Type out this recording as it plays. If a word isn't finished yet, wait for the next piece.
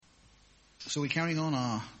So we're carrying on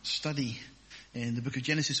our study in the book of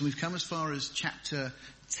Genesis, and we've come as far as chapter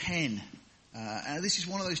 10. This is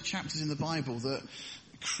one of those chapters in the Bible that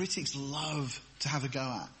critics love to have a go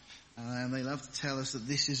at. And they love to tell us that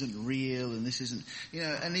this isn't real and this isn't,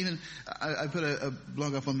 and even I put a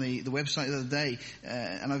blog up on the website the other day,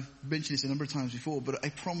 and I've mentioned this a number of times before, but a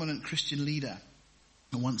prominent Christian leader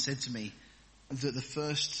once said to me that the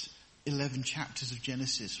first 11 chapters of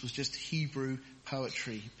Genesis was just Hebrew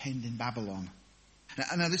poetry penned in Babylon.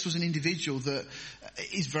 Now this was an individual that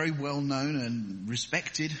is very well known and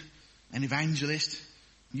respected, an evangelist,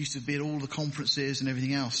 used to be at all the conferences and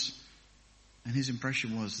everything else. And his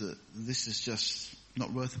impression was that this is just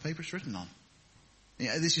not worth the paper it's written on.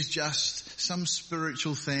 This is just some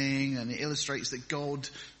spiritual thing, and it illustrates that God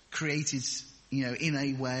created, in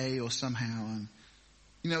a way or somehow. And,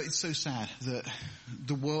 it's so sad that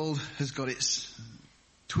the world has got its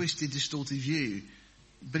twisted, distorted view,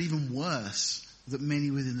 but even worse, that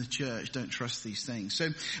many within the church don't trust these things. So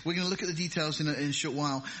we're going to look at the details in a short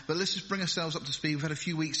while, but let's just bring ourselves up to speed. We've had a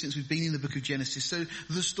few weeks since we've been in the book of Genesis. So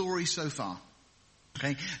the story so far.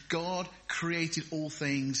 Okay, God created all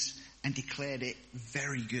things and declared it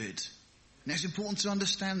very good. Now it's important to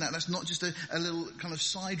understand that. That's not just a little kind of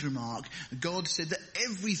side remark. God said that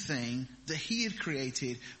everything that he had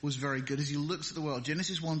created was very good. As he looks at the world,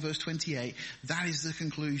 Genesis 1 verse 28, that is the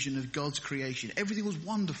conclusion of God's creation. Everything was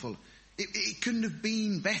wonderful. It couldn't have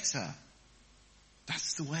been better.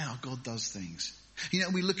 That's the way our God does things.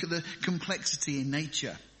 We look at the complexity in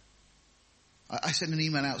nature. I sent an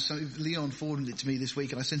email out, so Leon forwarded it to me this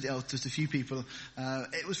week, and I sent it out to just a few people.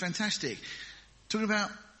 It was fantastic. Talking about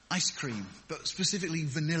ice cream, but specifically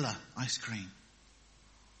vanilla ice cream.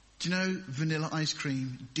 Do you know vanilla ice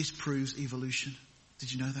cream disproves evolution?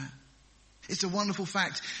 Did you know that? It's a wonderful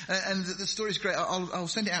fact, and the story's great. I'll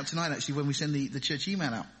send it out tonight, actually, when we send the church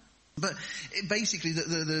email out. But basically,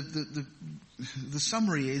 the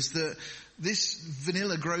summary is that this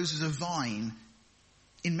vanilla grows as a vine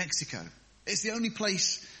in Mexico. It's the only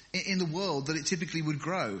place in the world that it typically would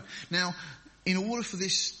grow. Now, in order for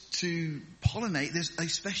this to pollinate, there's a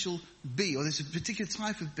special bee, or there's a particular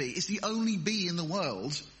type of bee. It's the only bee in the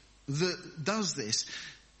world that does this.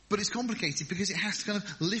 But it's complicated because it has to kind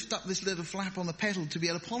of lift up this little flap on the petal to be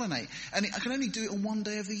able to pollinate. And it can only do it on one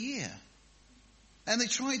day of the year. And they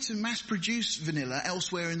tried to mass produce vanilla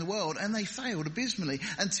elsewhere in the world, and they failed abysmally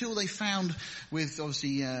until they found, with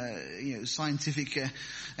obviously scientific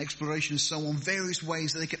exploration and so on, various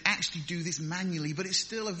ways that they could actually do this manually. But it's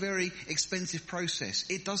still a very expensive process.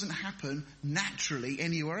 It doesn't happen naturally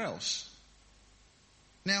anywhere else.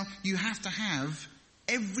 Now, you have to have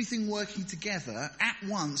everything working together at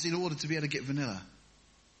once in order to be able to get vanilla.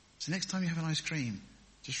 So next time you have an ice cream,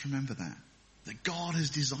 just remember that God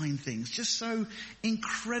has designed things just so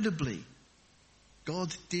incredibly.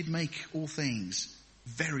 God did make all things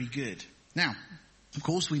very good. Now, of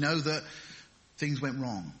course, we know that things went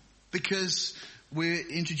wrong because we're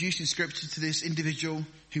introduced in Scripture to this individual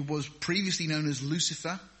who was previously known as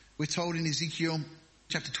Lucifer. We're told in Ezekiel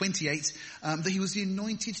chapter 28 that he was the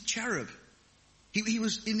anointed cherub. He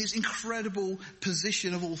was in this incredible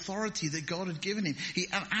position of authority that God had given him. He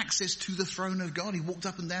had access to the throne of God. He walked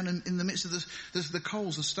up and down in the midst of the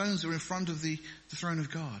coals, the stones that were in front of the throne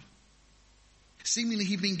of God. Seemingly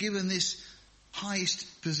he'd been given this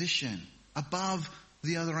highest position above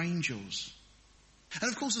the other angels.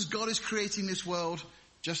 And of course, as God is creating this world,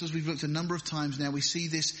 just as we've looked a number of times now, we see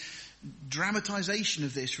this dramatization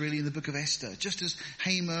of this really in the book of Esther. Just as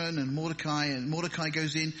Haman and Mordecai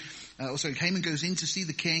goes in, Haman goes in to see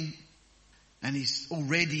the king, and he's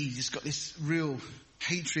already just got this real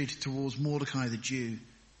hatred towards Mordecai the Jew.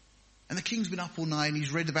 And the king's been up all night and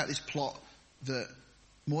he's read about this plot that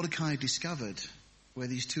Mordecai discovered, where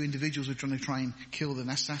these two individuals were trying to kill and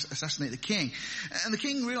assassinate the king. And the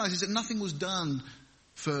king realizes that nothing was done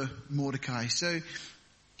for Mordecai. So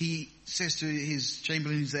he says to his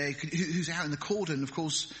chamberlain who's there, who's out in the court, and of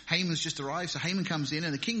course Haman's just arrived, so Haman comes in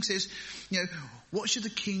and the king says, what should the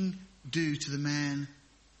king do to the man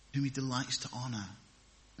whom he delights to honor?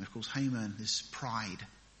 And of course Haman, this pride,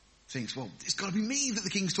 thinks, well, it's got to be me that the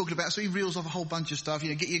king's talking about. So he reels off a whole bunch of stuff.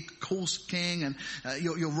 Get your horse, king, and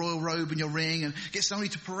your royal robe and your ring, and get somebody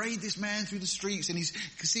to parade this man through the streets. And he's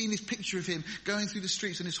seeing this picture of him going through the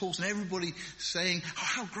streets on his horse, and everybody saying, oh,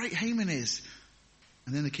 how great Haman is.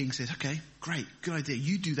 And then the king says, okay, great, good idea.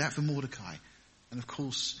 You do that for Mordecai. And of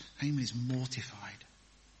course, Haman is mortified.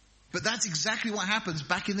 But that's exactly what happens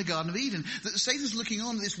back in the Garden of Eden. That Satan's looking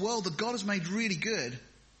on at this world that God has made really good,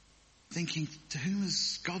 thinking, to whom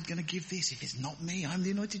is God going to give this if it's not me? I'm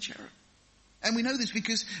the anointed cherub. And we know this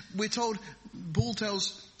because we're told, Paul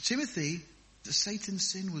tells Timothy that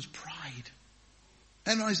Satan's sin was pride.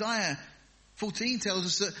 And Isaiah 14 tells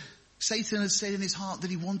us that Satan had said in his heart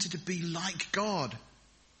that he wanted to be like God.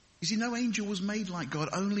 You see, no angel was made like God,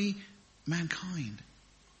 only mankind.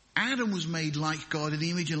 Adam was made like God in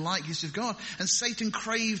the image and likeness of God, and Satan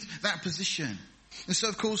craved that position. And so,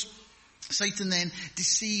 of course, Satan then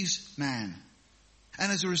deceives man.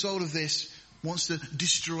 And as a result of this, wants to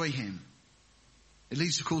destroy him. It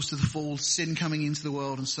leads, of course, to the fall, sin coming into the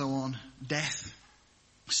world and so on, death,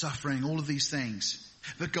 suffering, all of these things.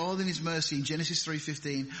 But God in his mercy in Genesis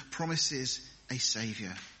 3:15 promises a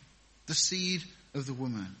saviour. The seed of the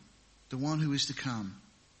woman, the one who is to come.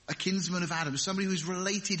 A kinsman of Adam, somebody who is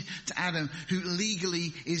related to Adam, who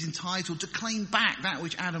legally is entitled to claim back that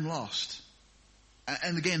which Adam lost.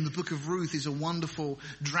 And again, the book of Ruth is a wonderful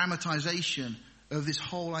dramatization of this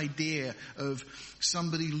whole idea of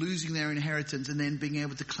somebody losing their inheritance and then being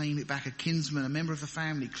able to claim it back. A kinsman, a member of the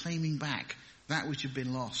family, claiming back that which had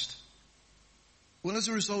been lost. Well, as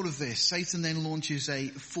a result of this, Satan then launches a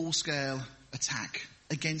full-scale attack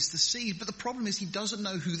against the seed. But the problem is he doesn't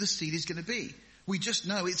know who the seed is going to be. We just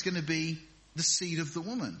know it's going to be the seed of the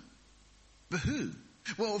woman. But who?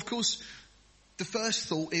 Well, of course, the first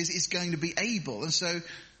thought is it's going to be Abel. And so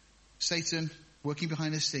Satan, working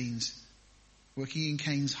behind the scenes, working in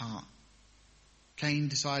Cain's heart. Cain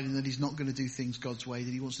deciding that he's not going to do things God's way,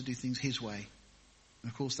 that he wants to do things his way.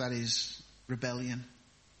 And of course that is rebellion,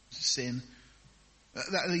 sin.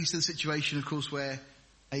 That leads to the situation, of course, where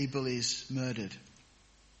Abel is murdered.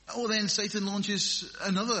 Or then Satan launches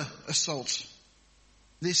another assault.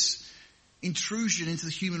 This intrusion into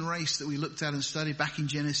the human race that we looked at and studied back in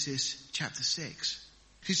Genesis chapter 6.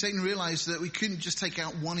 See, Satan realized that we couldn't just take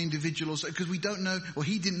out one individual because we don't know, or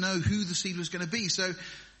he didn't know who the seed was going to be. So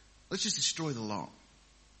let's just destroy the lot.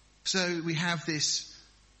 So we have this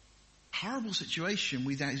horrible situation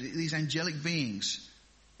with these angelic beings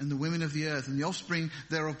and the women of the earth, and the offspring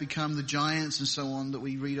thereof become the giants and so on that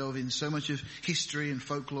we read of in so much of history and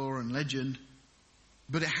folklore and legend.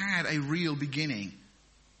 But it had a real beginning.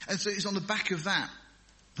 And so it's on the back of that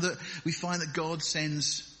we find that God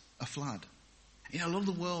sends a flood. You know, a lot of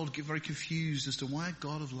the world get very confused as to why a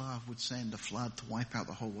God of love would send a flood to wipe out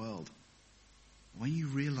the whole world. When you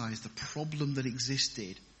realize the problem that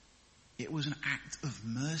existed, it was an act of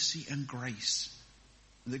mercy and grace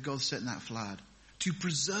that God sent that flood to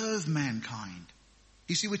preserve mankind.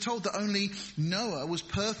 You see, we're told that only Noah was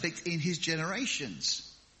perfect in his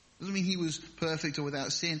generations. Doesn't mean he was perfect or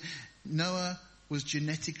without sin. Noah was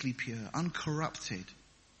genetically pure, uncorrupted.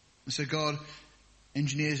 And so God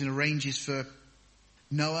engineers and arranges for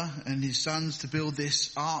Noah and his sons to build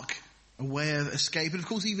this ark, a way of escape. And of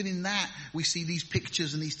course, even in that, we see these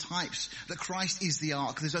pictures and these types that Christ is the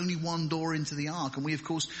ark. There's only one door into the ark. And we, of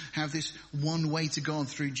course, have this one way to God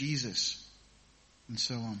through Jesus. And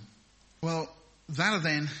so on. Well, that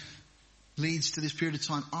then leads to this period of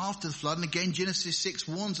time after the flood. And again, Genesis 6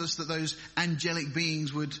 warns us that those angelic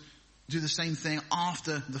beings would do the same thing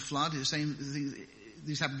after the flood. The same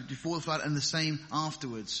things happened before the flood and the same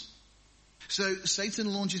afterwards. So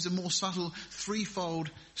Satan launches a more subtle threefold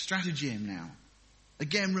stratagem now.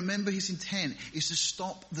 Again, remember his intent is to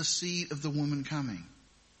stop the seed of the woman coming.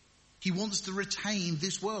 He wants to retain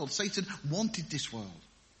this world. Satan wanted this world.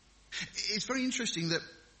 It's very interesting that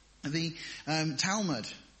the Talmud,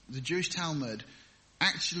 the Jewish Talmud,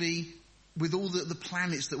 actually, with all the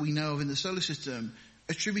planets that we know of in the solar system,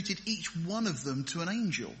 attributed each one of them to an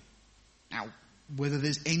angel. Now, whether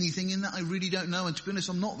there's anything in that, I really don't know. And to be honest,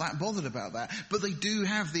 I'm not that bothered about that. But they do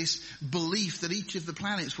have this belief that each of the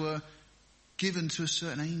planets were given to a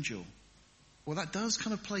certain angel. Well, that does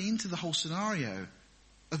kind of play into the whole scenario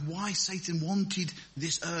of why Satan wanted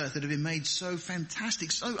this earth that had been made so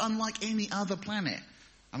fantastic, so unlike any other planet.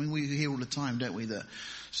 I mean, we hear all the time, don't we, that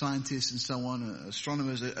scientists and so on,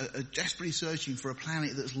 astronomers are desperately searching for a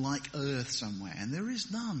planet that's like Earth somewhere. And there is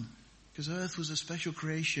none, because Earth was a special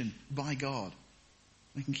creation by God.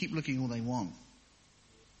 They can keep looking all they want.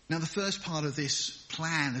 Now, the first part of this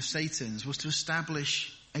plan of Satan's was to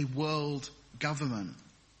establish a world government.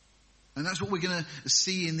 And that's what we're going to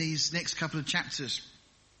see in these next couple of chapters.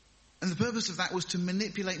 And the purpose of that was to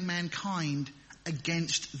manipulate mankind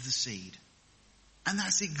against the seed. And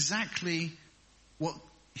that's exactly what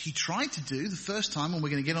he tried to do the first time, and we're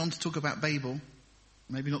going to get on to talk about Babel.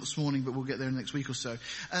 Maybe not this morning, but we'll get there in the next week or so.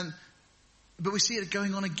 But we see it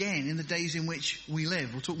going on again in the days in which we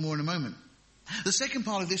live. We'll talk more in a moment. The second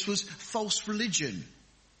part of this was false religion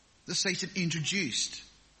that Satan introduced.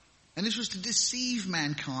 And this was to deceive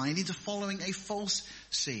mankind into following a false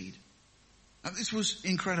seed. This was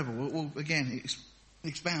incredible. We'll again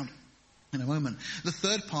expound. in a moment. The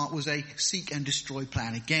third part was a seek and destroy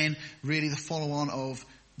plan. Again, really the follow-on of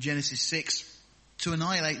Genesis 6, to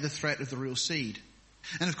annihilate the threat of the real seed.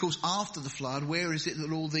 And of course, after the flood, where is it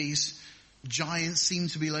that all these giants seem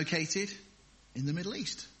to be located? In the Middle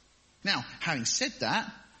East. Now, having said that,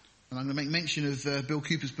 and I'm going to make mention of Bill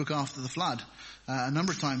Cooper's book After the Flood a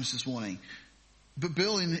number of times this morning, but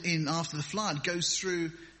Bill in After the Flood goes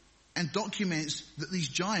through and documents that these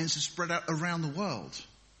giants are spread out around the world,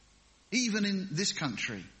 even in this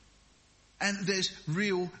country. And there's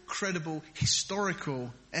real, credible,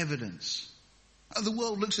 historical evidence. The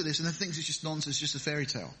world looks at this and thinks it's just nonsense, just a fairy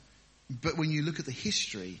tale. But when you look at the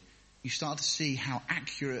history, you start to see how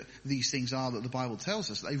accurate these things are that the Bible tells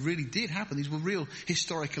us. They really did happen. These were real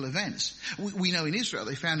historical events. We know in Israel,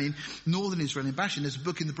 they found in northern Israel, in Bashan, there's a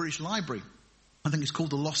book in the British Library. I think it's called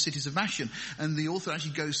The Lost Cities of Bashan. And the author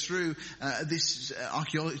actually goes through this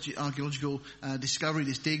archaeological discovery,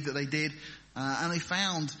 this dig that they did. And they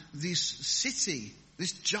found this city,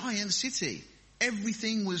 this giant city.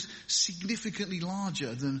 Everything was significantly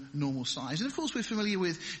larger than normal size. And of course we're familiar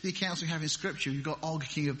with the accounts we have in Scripture. You've got Og,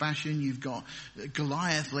 king of Bashan, you've got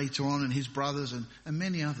Goliath later on and his brothers and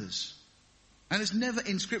many others. And it's never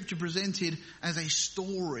in Scripture presented as a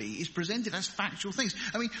story. It's presented as factual things.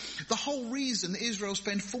 I mean, the whole reason that Israel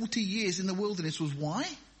spent 40 years in the wilderness was why?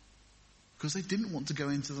 Because they didn't want to go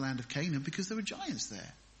into the land of Canaan because there were giants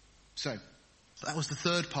there. So that was the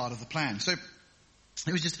third part of the plan. So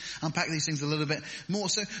let me just unpack these things a little bit more.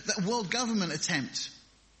 So that world government attempt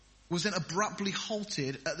was then abruptly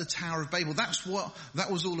halted at the Tower of Babel. That's what that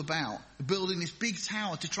was all about. Building this big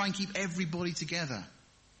tower to try and keep everybody together.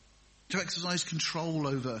 To exercise control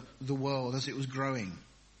over the world as it was growing.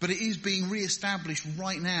 But it is being re-established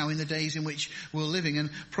right now in the days in which we're living. And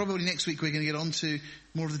probably next week we're going to get on to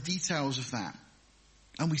more of the details of that.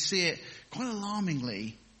 And we see it quite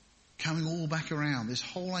alarmingly coming all back around, this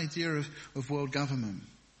whole idea of world government.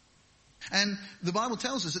 And the Bible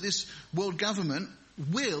tells us that this world government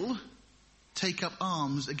will take up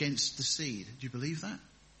arms against the seed. Do you believe that?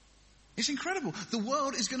 It's incredible. The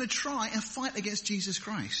world is going to try and fight against Jesus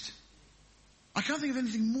Christ. I can't think of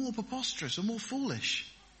anything more preposterous or more foolish.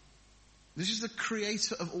 This is the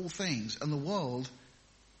creator of all things, and the world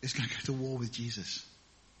is going to go to war with Jesus.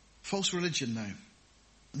 False religion, though.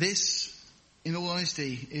 This, in all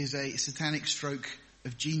honesty, is a satanic stroke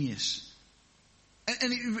of genius.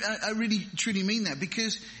 And I really, truly mean that,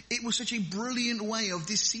 because it was such a brilliant way of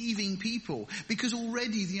deceiving people. Because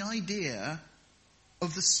already the idea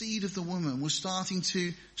of the seed of the woman was starting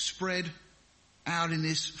to spread out in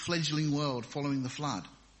this fledgling world following the flood.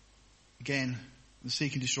 Again, the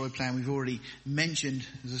seek and destroy plan we've already mentioned.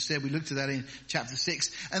 As I said, we looked at that in chapter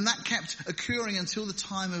 6. And that kept occurring until the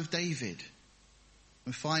time of David.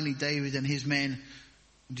 And finally David and his men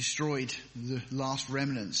destroyed the last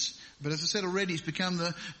remnants. But as I said already, it's become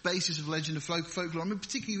the basis of legend of folklore. I mean,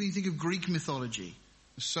 particularly when you think of Greek mythology.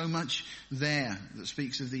 There's so much there that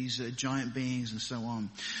speaks of these giant beings and so on.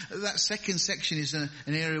 That second section is an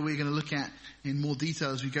area we're going to look at in more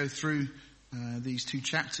detail as we go through these two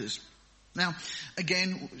chapters. Now,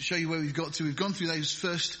 again, I'll show you where we've got to. We've gone through those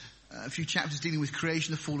first few chapters dealing with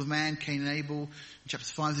creation, the fall of man, Cain and Abel. In chapter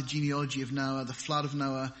 5, the genealogy of Noah, the flood of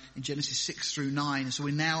Noah, in Genesis 6 through 9. So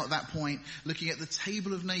we're now at that point looking at the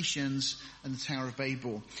table of nations and the Tower of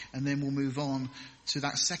Babel. And then we'll move on to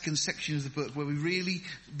that second section of the book where we really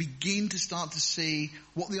begin to start to see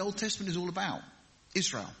what the Old Testament is all about.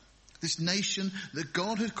 Israel. This nation that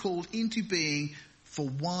God had called into being for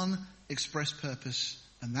one express purpose,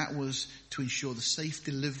 and that was to ensure the safe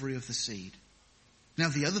delivery of the seed. Now,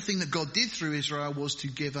 the other thing that God did through Israel was to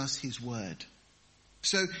give us his word.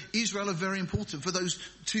 So Israel are very important for those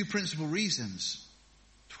two principal reasons.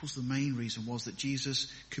 Of course, the main reason was that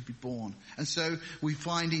Jesus could be born. And so we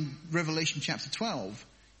find in Revelation chapter 12,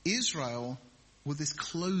 Israel with this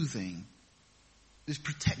clothing, this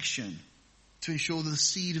protection to ensure that the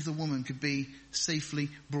seed of the woman could be safely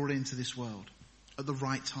brought into this world at the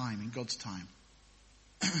right time, in God's time.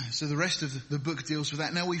 So the rest of the book deals with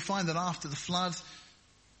that. Now we find that after the flood,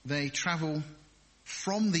 they travel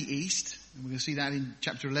from the east, and we're going to see that in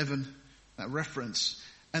chapter 11, that reference,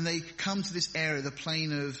 and they come to this area, the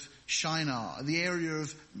plain of Shinar, the area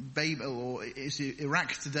of Babel, or it's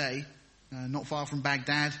Iraq today, not far from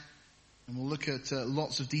Baghdad, and we'll look at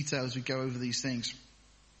lots of details as we go over these things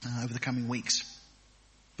over the coming weeks.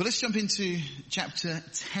 But let's jump into chapter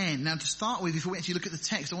 10. Now to start with, before we actually look at the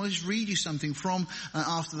text, I want to just read you something from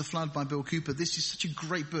After the Flood by Bill Cooper. This is such a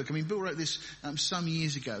great book. I mean, Bill wrote this some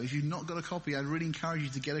years ago. If you've not got a copy, I'd really encourage you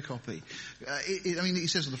to get a copy. It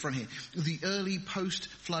says on the front here, the early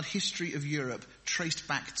post-flood history of Europe traced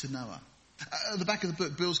back to Noah. At the back of the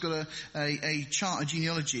book, Bill's got a chart, a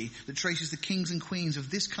genealogy that traces the kings and queens of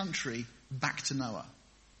this country back to Noah.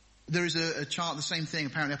 There is a chart, the same thing,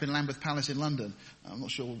 apparently up in Lambeth Palace in London. I'm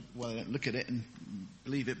not sure why they don't look at it and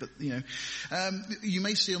believe it, but you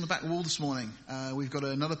may see on the back wall this morning, we've got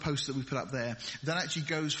another post that we put up there that actually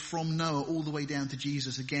goes from Noah all the way down to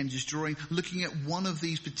Jesus. Again, just looking at one of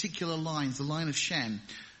these particular lines, the line of Shem,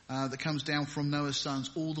 that comes down from Noah's sons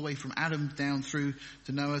all the way from Adam down through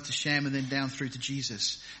to Noah to Shem and then down through to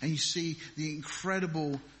Jesus. And you see the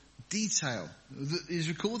incredible detail that is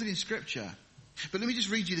recorded in Scripture. But let me just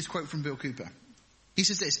read you this quote from Bill Cooper. He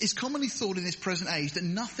says this: "It's commonly thought in this present age that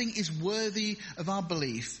nothing is worthy of our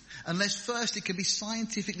belief unless first it can be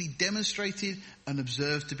scientifically demonstrated and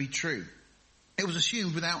observed to be true. It was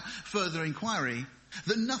assumed without further inquiry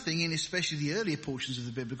that nothing, in especially the earlier portions of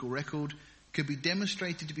the biblical record, could be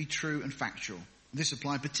demonstrated to be true and factual. This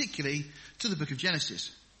applied particularly to the book of Genesis.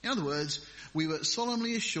 In other words, we were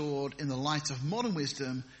solemnly assured in the light of modern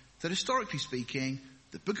wisdom that historically speaking,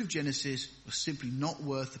 the book of Genesis was simply not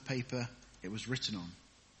worth the paper it was written on.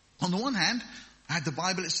 On the one hand, I had the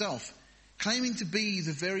Bible itself, claiming to be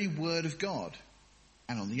the very word of God.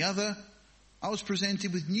 And on the other, I was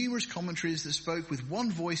presented with numerous commentaries that spoke with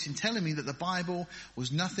one voice in telling me that the Bible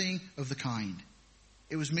was nothing of the kind.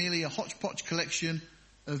 It was merely a hodgepodge collection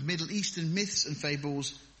of Middle Eastern myths and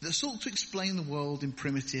fables that sought to explain the world in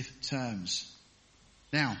primitive terms.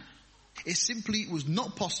 Now, it simply was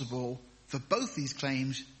not possible for both these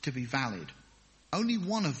claims to be valid. Only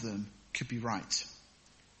one of them could be right.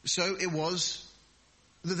 So it was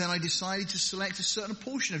that then I decided to select a certain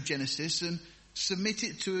portion of Genesis and submit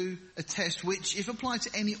it to a test which, if applied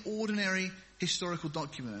to any ordinary historical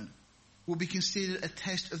document, will be considered a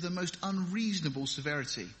test of the most unreasonable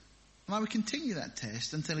severity. And I would continue that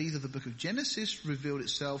test until either the book of Genesis revealed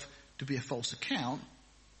itself to be a false account,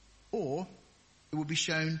 or it would be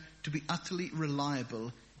shown to be utterly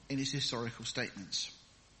reliable in its historical statements.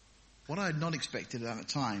 What I had not expected at that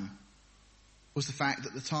time was the fact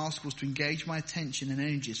that the task was to engage my attention and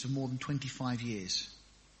energies for more than 25 years.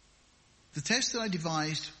 The test that I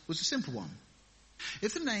devised was a simple one.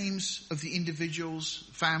 If the names of the individuals,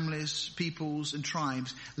 families, peoples and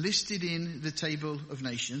tribes listed in the table of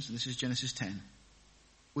nations, and this is Genesis 10,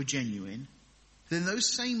 were genuine, then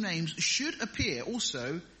those same names should appear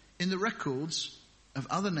also in the records of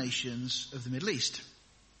other nations of the Middle East.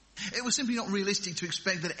 It was simply not realistic to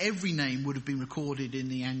expect that every name would have been recorded in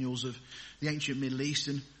the annals of the ancient Middle East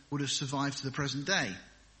and would have survived to the present day.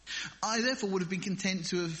 I therefore would have been content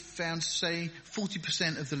to have found, say,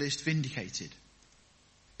 40% of the list vindicated.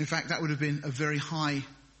 In fact, that would have been a very high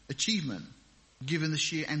achievement, given the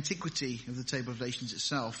sheer antiquity of the Table of Nations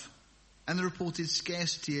itself and the reported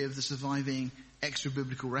scarcity of the surviving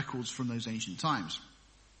extra-biblical records from those ancient times.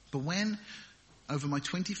 But when, over my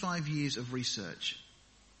 25 years of research,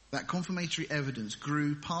 that confirmatory evidence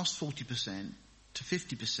grew past 40% to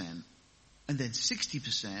 50% and then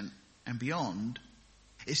 60% and beyond,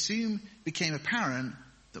 it soon became apparent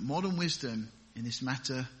that modern wisdom in this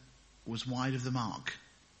matter was wide of the mark.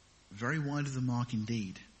 Very wide of the mark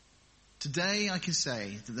indeed. Today I can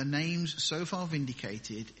say that the names so far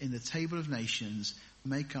vindicated in the Table of Nations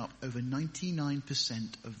make up over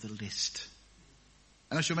 99% of the list.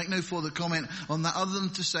 And I shall make no further comment on that other than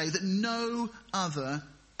to say that no other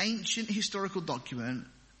ancient historical document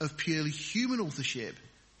of purely human authorship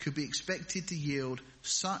could be expected to yield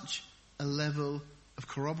such a level of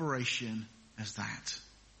corroboration as that.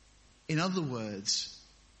 In other words,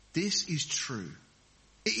 this is true.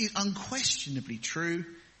 It is unquestionably true.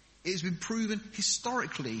 It has been proven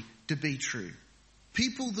historically to be true.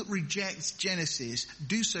 People that reject Genesis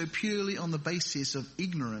do so purely on the basis of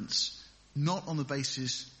ignorance, not on the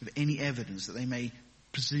basis of any evidence that they may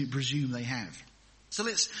presume they have. So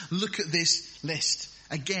let's look at this list.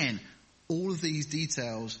 Again, all of these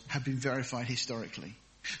details have been verified historically.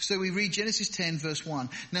 So we read Genesis 10 verse 1.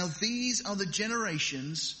 Now these are the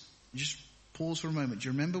generations. Just pause for a moment. Do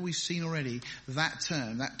you remember we've seen already that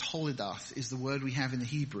term, that Toledath is the word we have in the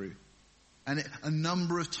Hebrew. And a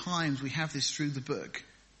number of times we have this through the book.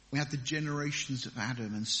 We have the generations of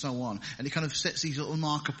Adam and so on. And it kind of sets these little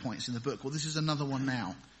marker points in the book. Well, this is another one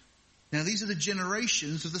now. Now these are the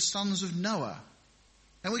generations of the sons of Noah.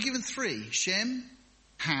 And we're given 3, Shem,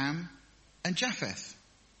 Ham, and Japheth.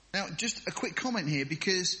 Now, just a quick comment here,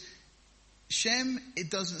 because Shem,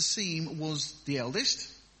 it doesn't seem, was the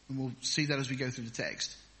eldest, and we'll see that as we go through the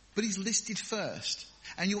text, but he's listed first.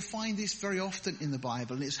 And you'll find this very often in the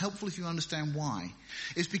Bible, and it's helpful if you understand why.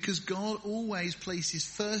 It's because God always places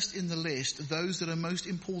first in the list those that are most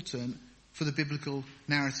important for the biblical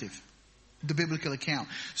narrative, the biblical account.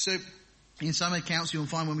 So, In some accounts you'll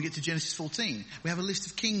find when we get to Genesis 14, we have a list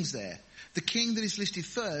of kings there. The king that is listed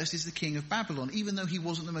first is the king of Babylon, even though he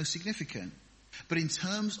wasn't the most significant. But in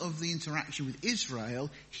terms of the interaction with Israel,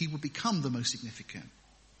 he would become the most significant.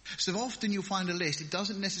 So often you'll find a list, it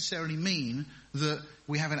doesn't necessarily mean that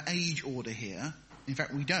we have an age order here. In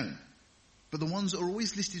fact, we don't. But the ones that are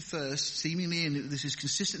always listed first, seemingly, and this is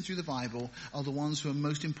consistent through the Bible, are the ones who are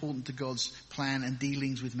most important to God's plan and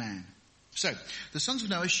dealings with man. So, the sons of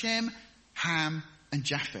Noah, Shem, Ham, and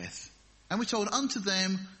Japheth. And we're told, unto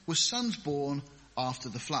them were sons born after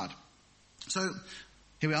the flood. So,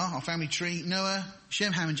 here we are, our family tree, Noah,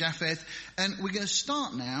 Shem, Ham, and Japheth. And we're going to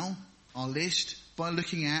start now, our list, by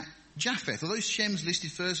looking at Japheth. Although Shem's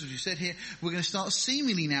listed first, as we said here, we're going to start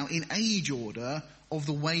seemingly now in age order of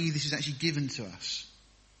the way this is actually given to us.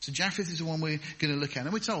 So Japheth is the one we're going to look at.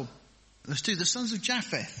 And we're told, let's do the sons of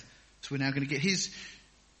Japheth. So we're now going to get his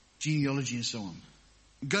genealogy and so on.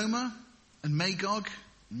 Gomer and Magog,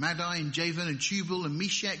 and Madai and Javan and Tubal and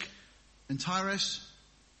Meshech and Tyrus.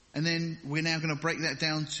 And then we're now going to break that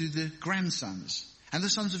down to the grandsons. And the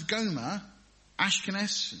sons of Gomer,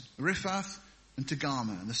 Ashkenaz, Riphath, and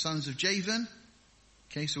Togarmah. And the sons of Javan,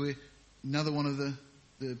 okay, so we're another one of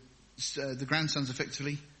the grandsons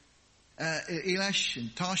effectively. Elash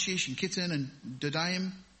and Tarshish and Kittim and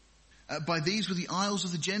Dodaim. By these were the isles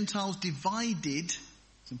of the Gentiles divided,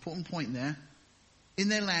 it's an important point there, in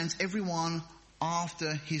their lands, everyone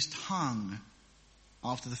after his tongue,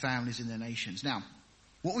 after the families in their nations. Now,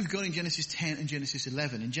 what we've got in Genesis 10 and Genesis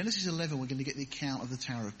 11. In Genesis 11, we're going to get the account of the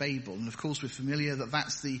Tower of Babel. And of course, we're familiar that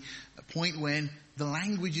that's the point when the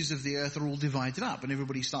languages of the earth are all divided up and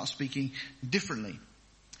everybody starts speaking differently.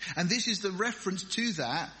 And this is the reference to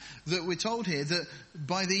that we're told here, that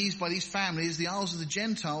by these families, the isles of the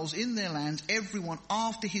Gentiles in their lands, everyone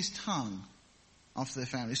after his tongue, after their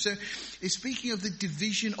families. So it's speaking of the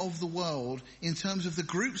division of the world in terms of the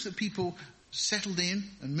groups that people settled in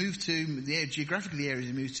and moved to, geographically the areas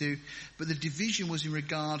they moved to, but the division was in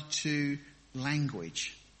regard to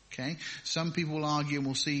language. Okay? Some people will argue, and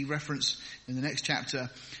we'll see reference in the next chapter,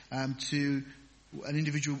 to an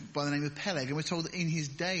individual by the name of Peleg, and we're told that in his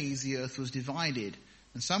days the earth was divided.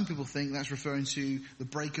 And some people think that's referring to the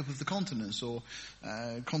breakup of the continents, or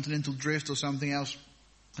continental drift, or something else.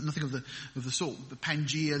 Nothing of the sort. The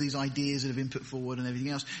Pangea, these ideas that have been put forward and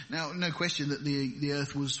everything else. Now, no question that the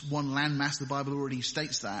earth was one landmass. The Bible already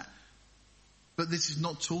states that. But this is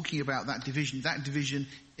not talking about that division. That division,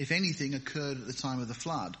 if anything, occurred at the time of the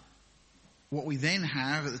flood. What we then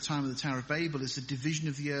have at the time of the Tower of Babel is the division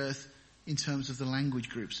of the earth in terms of the language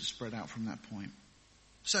groups that spread out from that point.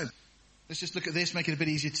 So, let's just look at this, make it a bit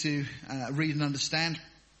easier to read and understand.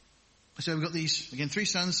 So we've got these, again, three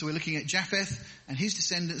sons. So we're looking at Japheth and his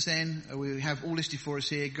descendants then. We have all listed for us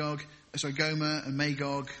here. Gomer and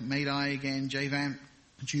Magog, Madai again, Javan,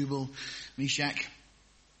 Tubal, Meshach,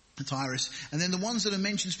 and Tyrus. And then the ones that are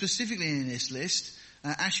mentioned specifically in this list,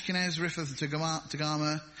 Ashkenaz, Riphath,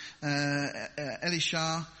 Togarmah,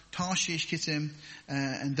 Elishah, Tarshish, Kittim,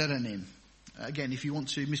 and Dodanim. Again, if you want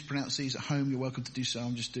to mispronounce these at home, you're welcome to do so.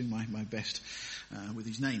 I'm just doing my best with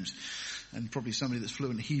these names. And probably somebody that's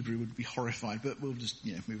fluent in Hebrew would be horrified, but we'll just,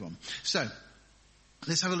 move on. So,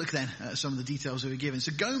 let's have a look then at some of the details that we're given.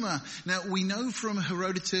 So Gomer, now we know from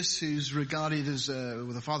Herodotus, who's regarded as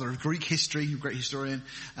the father of Greek history, a great historian,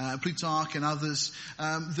 Plutarch and others,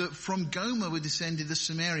 that from Gomer were descended the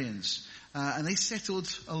Sumerians. And they settled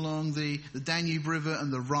along the Danube River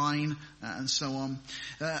and the Rhine and so on.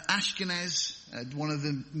 Ashkenaz, one of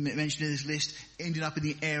them mentioned in this list, ended up in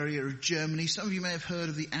the area of Germany. Some of you may have heard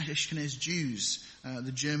of the Ashkenaz Jews,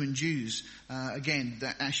 the German Jews. Again, the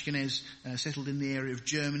Ashkenaz settled in the area of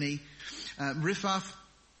Germany. Riphath,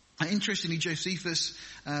 interestingly, Josephus,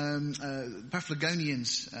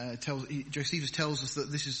 Paphlagonians, Josephus tells us that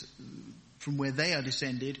this is from where they are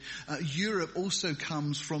descended. Europe also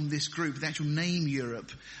comes from this group. The actual name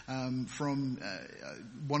Europe, from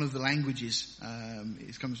one of the languages,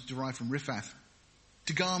 it comes derived from Riphath.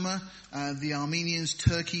 Togarmah, the Armenians,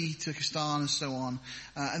 Turkey, Turkestan, and so on.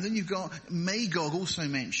 And then you've got Magog also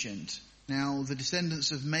mentioned. Now, the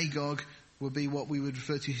descendants of Magog would be what we would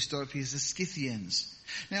refer to historically as the Scythians.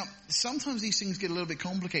 Now, sometimes these things get a little bit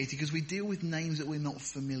complicated because we deal with names that we're not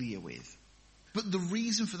familiar with. But the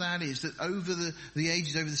reason for that is that over the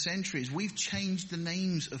ages, over the centuries, we've changed the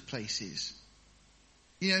names of places.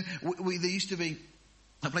 There used to be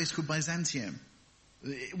a place called Byzantium.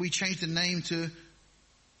 We changed the name to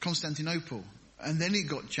Constantinople, and then it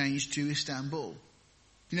got changed to Istanbul.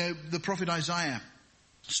 The prophet Isaiah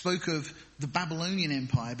spoke of the Babylonian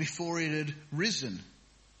Empire before it had risen.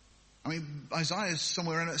 I mean, Isaiah is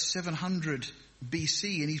somewhere around 700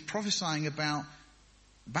 BC, and he's prophesying about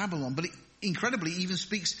Babylon, but incredibly even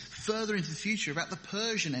speaks further into the future about the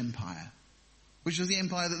Persian Empire, which was the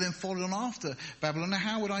empire that then followed on after Babylon. Now,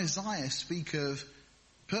 how would Isaiah speak of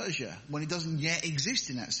Persia when it doesn't yet exist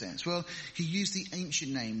in that sense? Well, he used the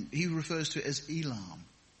ancient name. He refers to it as Elam.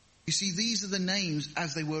 You see, these are the names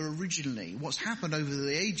as they were originally. What's happened over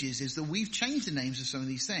the ages is that we've changed the names of some of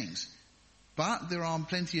these things. But there are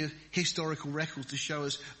plenty of historical records to show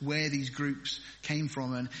us where these groups came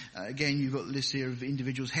from. And again, you've got lists here of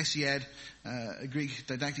individuals. Hesiod, a Greek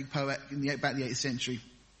didactic poet about the 8th century.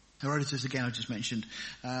 Herodotus, again, I just mentioned.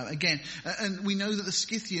 And we know that the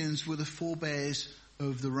Scythians were the forebears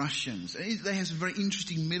of the Russians. They have some very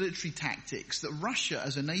interesting military tactics that Russia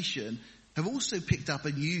as a nation have also picked up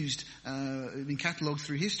and used, been catalogued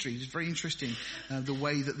through history. It's very interesting the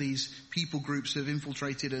way that these people groups have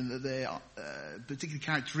infiltrated and that their particular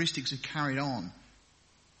characteristics have carried on.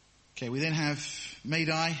 Okay, we then have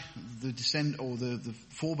Madai, the the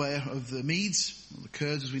forebear of the Medes, or the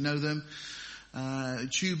Kurds as we know them.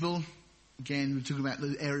 Tubal, again we're talking about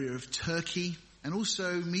the area of Turkey. And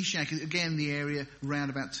also Meshach, again, the area round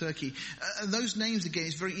about Turkey. And those names, again,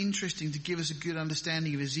 it's very interesting to give us a good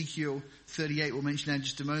understanding of Ezekiel 38, we'll mention that in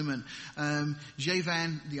just a moment.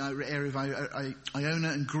 Javan, the area of Iona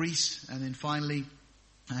and Greece. And then finally,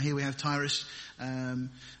 here we have Tyrus.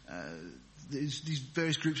 These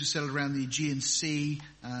various groups are settled around the Aegean Sea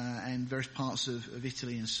and various parts of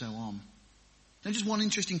Italy and so on. Now, just one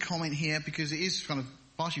interesting comment here, because it is kind of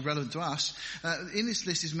partially relevant to us. In this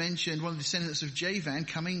list is mentioned one of the descendants of Javan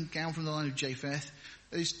coming down from the line of Japheth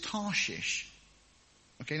is Tarshish.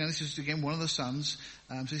 Okay, now this is again one of the sons.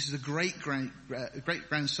 So this is a great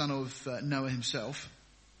grandson of Noah himself.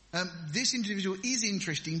 This individual is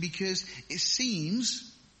interesting because it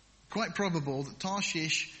seems quite probable that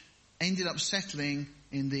Tarshish ended up settling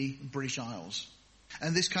in the British Isles.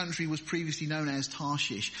 And this country was previously known as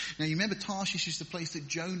Tarshish. Now you remember Tarshish is the place that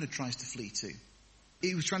Jonah tries to flee to.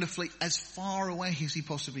 He was trying to flee as far away as he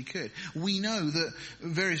possibly could. We know that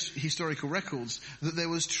various historical records that there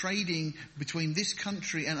was trading between this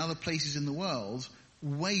country and other places in the world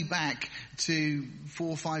way back to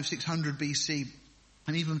 400, 500, 600 BC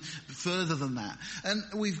and even further than that. And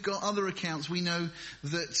we've got other accounts. We know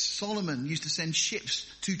that Solomon used to send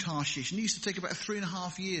ships to Tarshish and it used to take about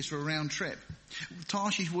 3.5 years for a round trip.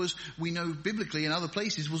 Tarshish was, we know biblically and other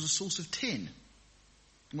places, was a source of tin.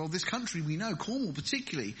 Well, this country we know, Cornwall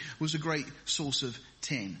particularly, was a great source of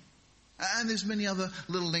tin. And there's many other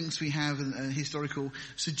little links we have and historical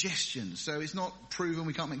suggestions. So it's not proven,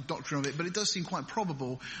 we can't make doctrine of it, but it does seem quite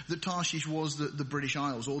probable that Tarshish was the British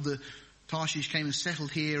Isles, or the Tarshish came and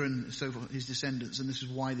settled here and so for his descendants, and this is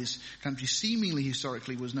why this country seemingly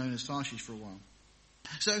historically was known as Tarshish for a while.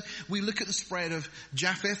 So we look at the spread of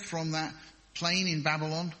Japheth from that plain in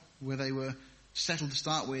Babylon, where they were settled to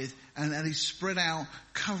start with, and he's spread out,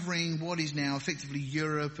 covering what is now effectively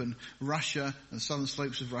Europe and Russia, and the southern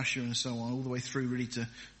slopes of Russia and so on, all the way through really to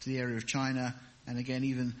the area of China, and again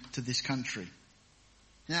even to this country.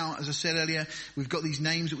 Now, as I said earlier, we've got these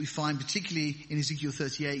names that we find particularly in Ezekiel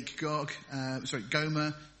 38,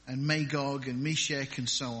 Gomer and Magog and Meshach and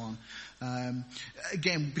so on.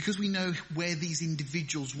 Again, because we know where these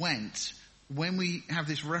individuals went, when we have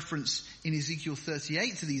this reference in Ezekiel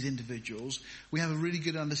 38 to these individuals, we have a really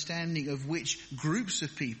good understanding of which groups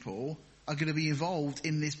of people are going to be involved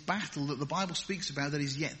in this battle that the Bible speaks about that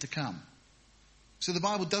is yet to come. So the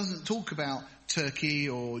Bible doesn't talk about Turkey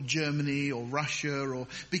or Germany or Russia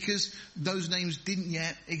because those names didn't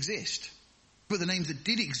yet exist. But the names that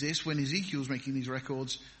did exist when Ezekiel was making these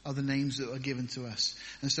records are the names that are given to us.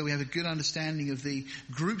 And so we have a good understanding of the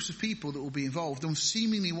groups of people that will be involved. And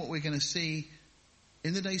seemingly what we're going to see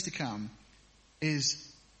in the days to come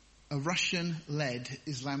is a Russian-led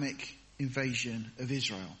Islamic invasion of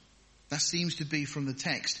Israel. That seems to be from the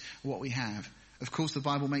text what we have. Of course, the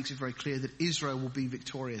Bible makes it very clear that Israel will be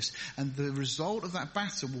victorious. And the result of that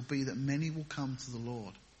battle will be that many will come to the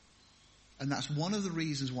Lord. And that's one of the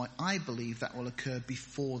reasons why I believe that will occur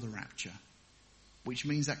before the rapture, which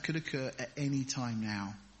means that could occur at any time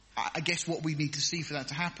now. I guess what we need to see for that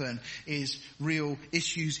to happen is real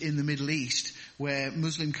issues in the Middle East where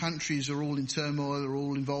Muslim countries are all in turmoil, are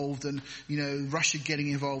all involved, and, Russia getting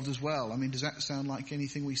involved as well. I mean, does that sound like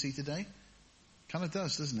anything we see today? Kind of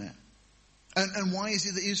does, doesn't it? And why is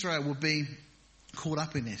it that Israel will be caught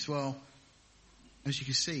up in this? Well, as you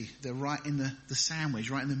can see, they're right in the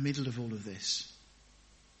sandwich, right in the middle of all of this.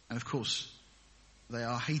 And of course, they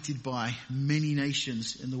are hated by many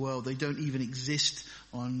nations in the world. They don't even exist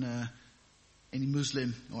on any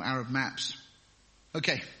Muslim or Arab maps.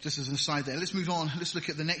 Okay, just as an aside there, let's move on. Let's look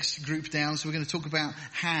at the next group down. So we're going to talk about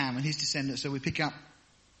Ham and his descendants. So we pick up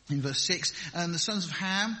in verse 6. And the sons of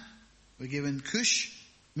Ham were given Cush,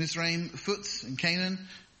 Mizraim, Phut, and Canaan.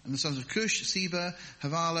 And the sons of Cush, Seba,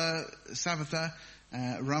 Havilah, Savatha,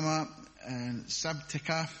 Ramah, and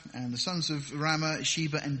Sabteka. And the sons of Ramah,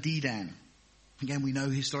 Sheba, and Dedan. Again, we know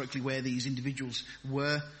historically where these individuals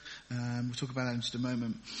were. We'll talk about that in just a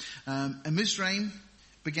moment. And Mizraim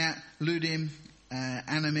begat Ludim,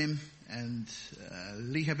 Anamim, and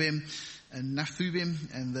Lehabim, and Naphubim,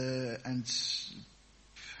 and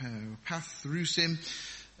Pathrusim,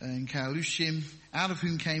 and Kalushim, out of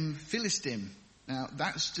whom came Philistim. Now,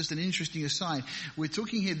 that's just an interesting aside. We're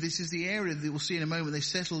talking here, this is the area that we'll see in a moment. They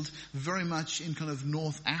settled very much in kind of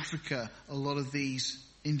North Africa, a lot of these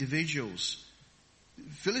individuals.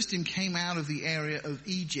 Philistim came out of the area of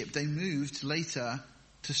Egypt. They moved later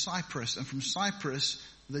to Cyprus, and from Cyprus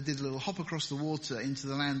they did a little hop across the water into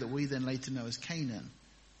the land that we then later know as Canaan.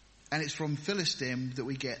 And it's from Philistim that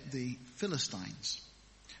we get the Philistines,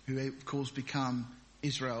 who of course become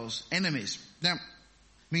Israel's enemies. Now, it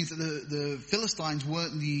means that the Philistines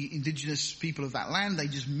weren't the indigenous people of that land. They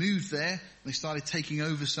just moved there. They started taking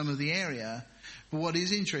over some of the area. But what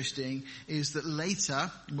is interesting is that later,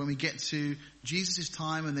 when we get to Jesus'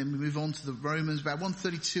 time and then we move on to the Romans, about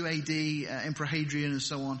 132 AD, Emperor Hadrian and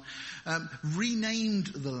so on, renamed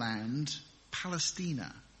the land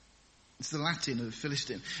Palestina. It's the Latin of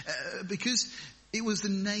Philistim. Because it was the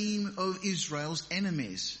name of Israel's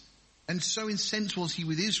enemies. And so incensed was he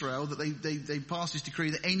with Israel that they passed this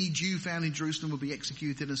decree that any Jew found in Jerusalem would be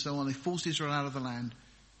executed and so on. They forced Israel out of the land.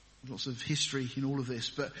 Lots of history in all of this.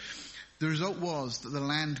 But the result was that the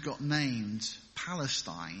land got named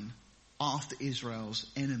Palestine after Israel's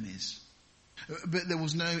enemies. But there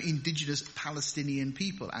was no indigenous Palestinian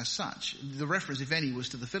people as such. The reference, if any, was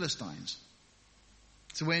to the Philistines.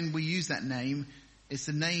 So when we use that name, it's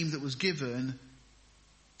the name that was given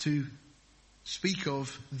to speak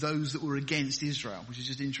of those that were against Israel, which is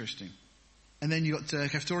just interesting. And then you got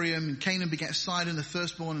Caphtorium, and Canaan begat Sidon, the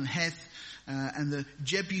firstborn, and Heth, and the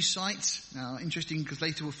Jebusites. Now, interesting because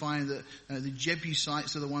later we'll find that the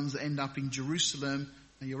Jebusites are the ones that end up in Jerusalem.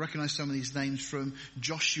 And you'll recognize some of these names from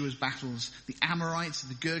Joshua's battles. The Amorites,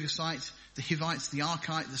 the Girgasites, the Hivites, the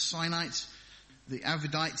Archites, the Sinites, the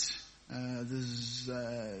Avidites, the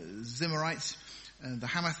Zimrites, the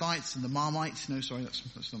Hamathites and the Marmites. No, sorry,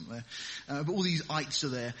 that's not there. But all these ites are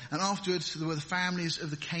there. And afterwards, there were the families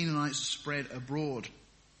of the Canaanites spread abroad.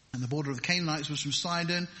 And the border of the Canaanites was from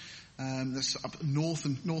Sidon. That's up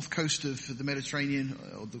north coast of the Mediterranean,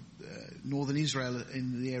 or the northern Israel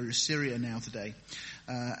in the area of Syria now today.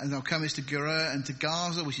 And they'll come to Gerar and to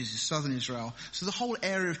Gaza, which is southern Israel. So the whole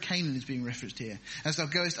area of Canaan is being referenced here. As thou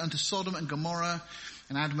goest unto Sodom and Gomorrah,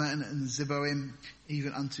 and Admah and Zeboim,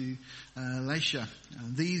 even unto Lasha.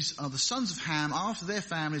 And these are the sons of Ham, after their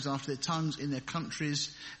families, after their tongues, in their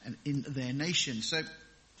countries, and in their nations. So,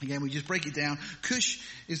 again, we just break it down. Cush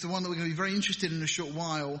is the one that we're going to be very interested in a short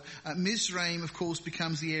while. Mizraim, of course,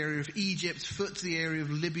 becomes the area of Egypt. Phut, the area of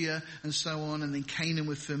Libya, and so on. And then Canaan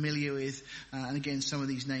we're familiar with. And again, some of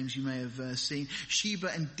these names you may have seen.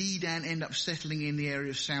 Sheba and Dedan end up settling in the area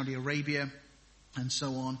of Saudi Arabia, and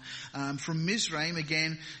so on. From Mizraim,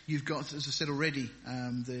 again, you've got, as I said already,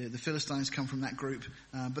 the Philistines come from that group.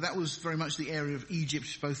 But that was very much the area of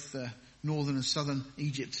Egypt, both northern and southern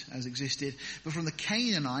Egypt as existed. But from the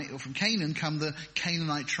Canaanite, or from Canaan, come the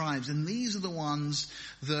Canaanite tribes. And these are the ones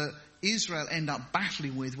that Israel end up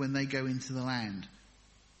battling with when they go into the land.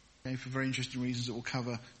 Okay, for very interesting reasons that we'll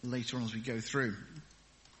cover later on as we go through.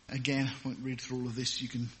 Again, I won't read through all of this.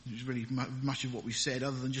 There's really much of what we've said,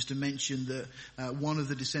 other than just to mention that one of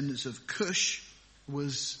the descendants of Cush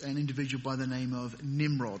was an individual by the name of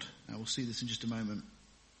Nimrod. We'll see this in just a moment.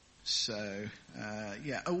 So,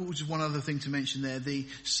 just one other thing to mention there. The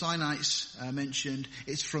Sinites mentioned,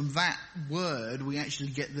 it's from that word we actually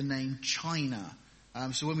get the name China.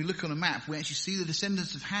 So when we look on a map, we actually see the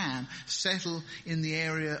descendants of Ham settle in the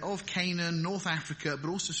area of Canaan, North Africa, but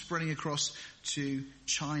also spreading across to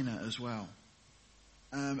China as well.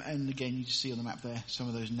 And again, you just see on the map there some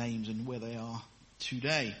of those names and where they are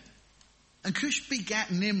today. And Cush begat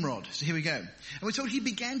Nimrod. So here we go. And we're told he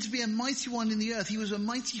began to be a mighty one in the earth. He was a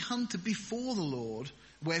mighty hunter before the Lord.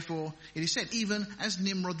 Wherefore, it is said, even as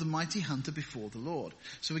Nimrod, the mighty hunter before the Lord.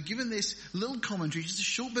 So we're given this little commentary, just a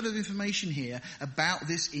short bit of information here about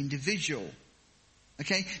this individual.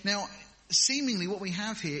 Okay, now, seemingly what we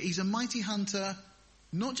have here, he's a mighty hunter,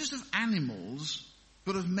 not just of animals,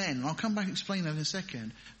 but of men. And I'll come back and explain that in a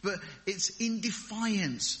second. But it's in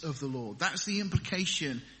defiance of the Lord. That's the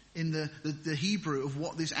implication in the Hebrew of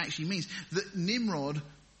what this actually means. That Nimrod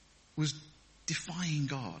was defying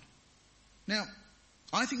God. Now,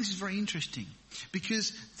 I think this is very interesting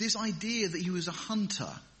because this idea that he was a hunter,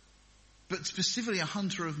 but specifically a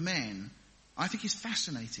hunter of men, I think is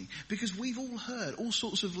fascinating because we've all heard all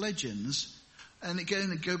sorts of legends, and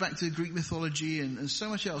again, go back to Greek mythology and so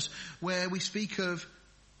much else, where we speak of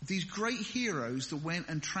these great heroes that went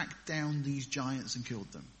and tracked down these giants and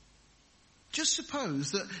killed them. Just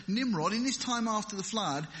suppose that Nimrod, in this time after the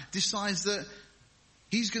flood, decides that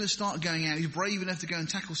he's going to start going out. He's brave enough to go and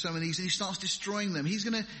tackle some of these, and he starts destroying them. He's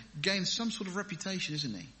going to gain some sort of reputation,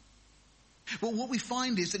 isn't he? But what we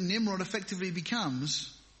find is that Nimrod effectively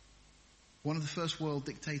becomes one of the first world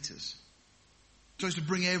dictators. Tries to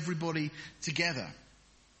bring everybody together.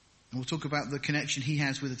 And we'll talk about the connection he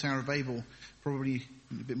has with the Tower of Babel probably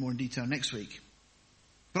a bit more in detail next week.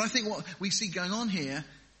 But I think what we see going on here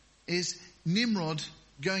is Nimrod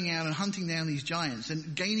going out and hunting down these giants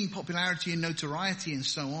and gaining popularity and notoriety and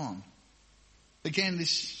so on. Again,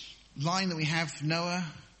 this line that we have, Noah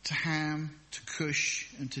to Ham to Cush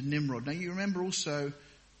and to Nimrod. Now you remember also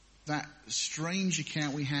that strange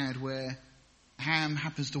account we had where Ham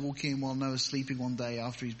happens to walk in while Noah's sleeping one day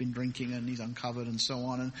after he's been drinking and he's uncovered and so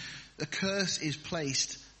on. And a curse is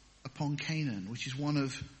placed upon Canaan, which is one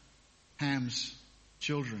of Ham's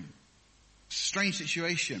children. Strange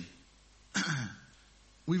situation.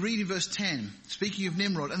 We read in verse 10, speaking of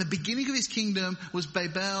Nimrod, and the beginning of his kingdom was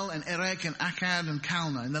Babel and Erech and Akkad and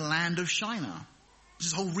Calneh in the land of Shinar.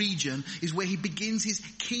 This whole region is where he begins his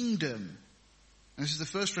kingdom. And this is the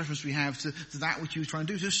first reference we have to that which he was trying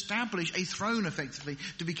to do, to establish a throne effectively,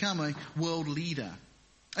 to become a world leader.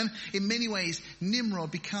 And in many ways,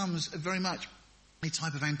 Nimrod becomes very much a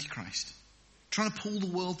type of Antichrist, trying to pull the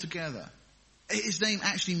world together. His name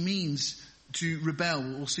actually means to rebel.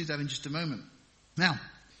 We'll see that in just a moment. Now,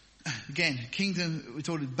 again, kingdom, we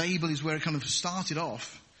told you, Babel is where it kind of started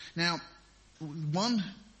off. Now, one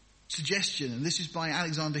suggestion, and this is by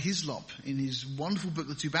Alexander Hislop in his wonderful book,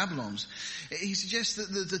 The Two Babylons. He suggests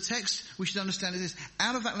that the text we should understand is this: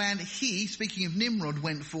 out of that land he, speaking of Nimrod,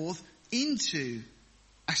 went forth into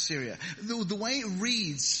Assyria. The way it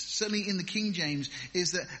reads, certainly in the King James,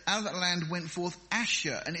 is that out of that land went forth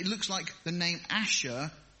Asher, and it looks like the name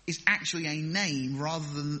Asher is actually a name rather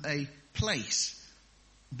than a place.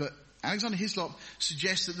 But Alexander Hislop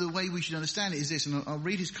suggests that the way we should understand it is this, and I'll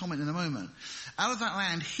read his comment in a moment. Out of that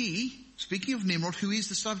land he, speaking of Nimrod, who is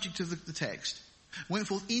the subject of the text, went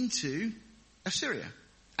forth into Assyria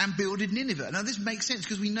and builded Nineveh. Now this makes sense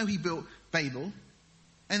because we know he built Babel,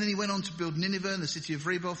 and then he went on to build Nineveh and the city of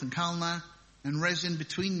Rehoboth and Calneh and Rezin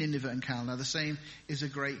between Nineveh and Calneh. The same is a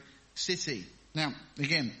great city. Now,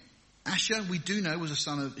 again, Asher, we do know, was a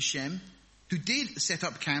son of Shem, who did set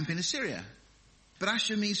up camp in Assyria. But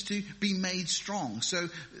Asher means to be made strong. So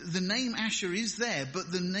the name Asher is there,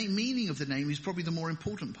 but the meaning of the name is probably the more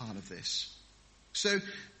important part of this. So,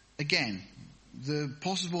 again, the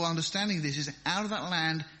possible understanding of this is out of that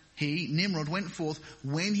land he, Nimrod, went forth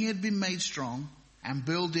when he had been made strong and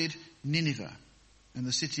builded Nineveh and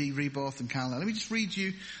the city Rehoboth and Calneh. Let me just read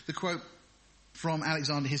you the quote from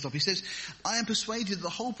Alexander Hislop. He says, I am persuaded that the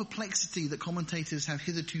whole perplexity that commentators have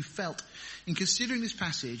hitherto felt in considering this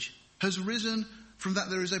passage has arisen from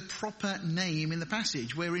that there is a proper name in the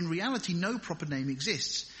passage, where in reality no proper name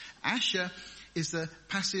exists. Asher is the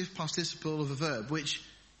passive participle of a verb, which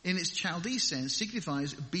in its Chaldee sense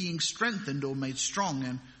signifies being strengthened or made strong,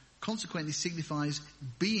 and consequently signifies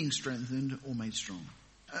being strengthened or made strong.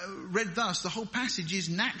 Read thus, the whole passage is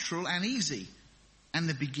natural and easy. And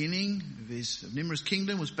the beginning of Nimrod's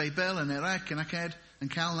kingdom was Babel and Erech and Akkad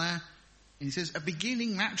and Calneh. And he says, a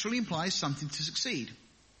beginning naturally implies something to succeed.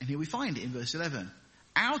 And here we find it in verse 11.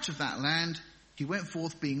 Out of that land he went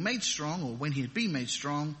forth being made strong, or when he had been made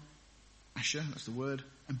strong, Asher, that's the word,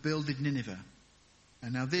 and builded Nineveh.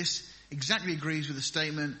 And now this exactly agrees with the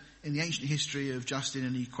statement in the ancient history of Justin,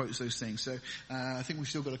 and he quotes those things. So I think we've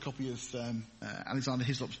still got a copy of Alexander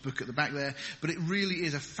Hislop's book at the back there, but it really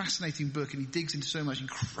is a fascinating book, and he digs into so much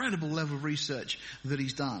incredible level of research that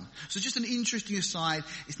he's done. So just an interesting aside,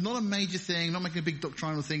 it's not a major thing, I'm not making a big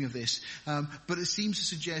doctrinal thing of this, but it seems to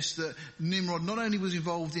suggest that Nimrod not only was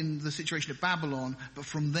involved in the situation at Babylon, but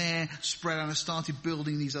from there spread out and started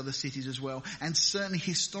building these other cities as well. And certainly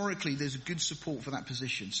historically there's a good support for that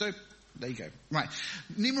position. So there you go. Right.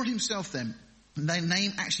 Nimrod himself then, the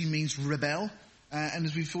name actually means rebel. And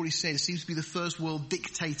as we've already said, it seems to be the first world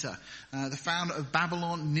dictator, the founder of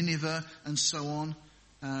Babylon, Nineveh, and so on,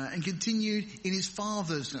 and continued in his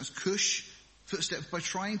father's, that's Cush, footsteps by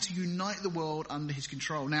trying to unite the world under his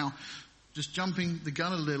control. Now, just jumping the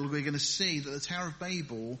gun a little, we're going to see that the Tower of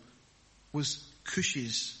Babel was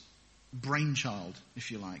Cush's brainchild,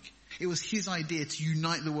 if you like. It was his idea to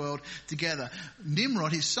unite the world together.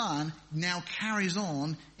 Nimrod, his son, now carries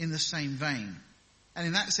on in the same vein. And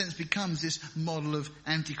in that sense becomes this model of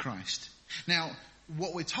Antichrist. Now,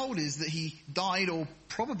 what we're told is that he died or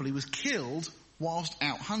probably was killed whilst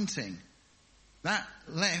out hunting. That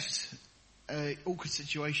left an awkward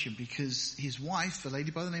situation because his wife, a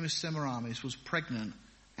lady by the name of Semiramis, was pregnant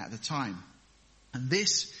at the time. And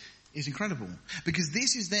this is incredible because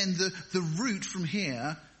this is then the root from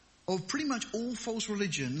here of pretty much all false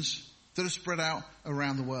religions that are spread out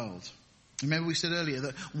around the world. Remember we said earlier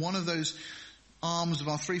that one of those arms of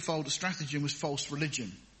our threefold stratagem was false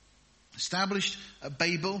religion. Established at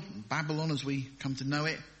Babylon as we come to know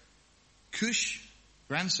it. Cush,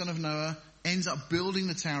 grandson of Noah, ends up building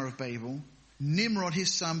the Tower of Babel. Nimrod,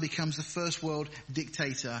 his son, becomes the first world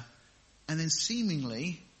dictator. And then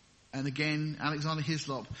seemingly, and again, Alexander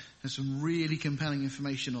Hislop has some really compelling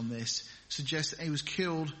information on this, suggests that he was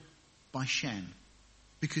killed by Shem.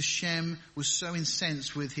 Because Shem was so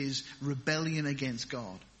incensed with his rebellion against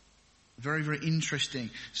God. Very, very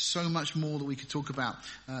interesting. So much more that we could talk about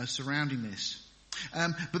surrounding this.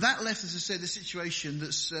 But that left, as I said, the situation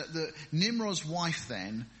that Nimrod's wife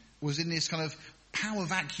then was in this kind of power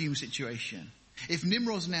vacuum situation. If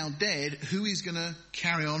Nimrod's now dead, who is going to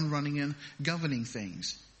carry on running and governing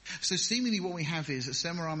things? So seemingly what we have is that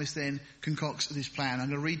Semiramis then concocts this plan. I'm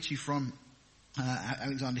going to read to you from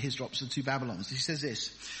Alexander Hislop's The Two Babylons. He says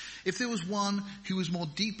this: if there was one who was more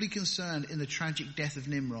deeply concerned in the tragic death of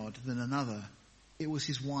Nimrod than another, it was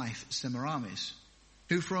his wife Semiramis,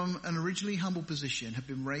 who from an originally humble position had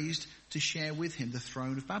been raised to share with him the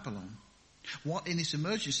throne of Babylon. What in this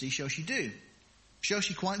emergency shall she do? Shall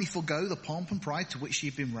she quietly forego the pomp and pride to which she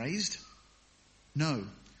had been raised? No.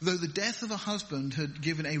 Though the death of her husband had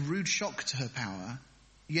given a rude shock to her power,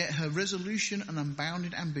 yet her resolution and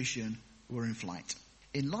unbounded ambition were in flight.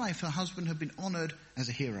 In life, her husband had been honoured as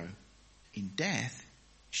a hero. In death,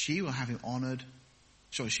 she will have him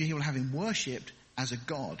worshipped as a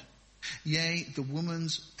god. Yea, the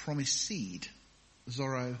woman's promised seed,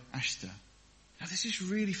 Zoroaster. Now this is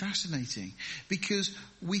really fascinating because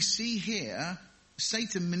we see here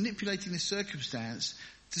Satan manipulating the circumstance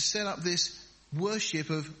to set up this worship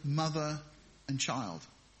of mother and child.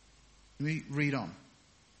 Let me read on.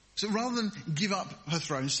 So rather than give up her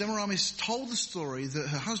throne, Semiramis told the story that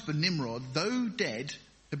her husband Nimrod, though dead,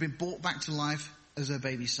 had been brought back to life as her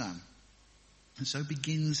baby son. And so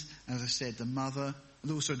begins, as I said,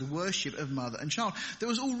 the worship of mother and child. There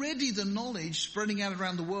was already the knowledge spreading out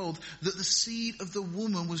around the world that the seed of the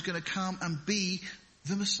woman was going to come and be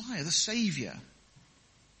the Messiah, the Saviour.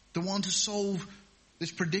 The one to solve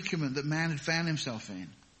this predicament that man had found himself in.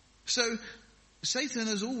 So Satan,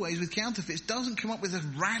 as always with counterfeits, doesn't come up with a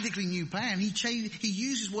radically new plan. He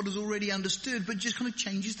uses what is already understood, but just kind of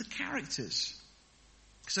changes the characters.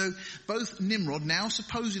 So both Nimrod, now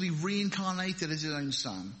supposedly reincarnated as his own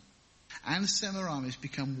son, and Semiramis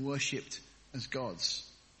become worshipped as gods.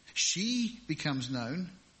 She becomes known,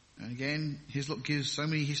 and again, Hislop gives so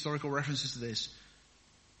many historical references to this,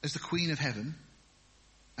 as the Queen of Heaven,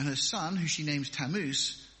 and her son, who she names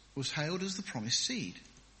Tammuz, was hailed as the promised seed.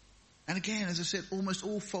 And again, as I said, almost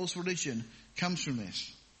all false religion comes from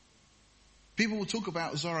this. People will talk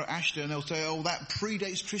about Zoroaster and they'll say, oh, that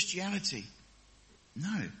predates Christianity.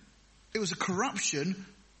 No. It was a corruption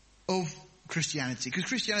of Christianity. Because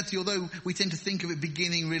Christianity, although we tend to think of it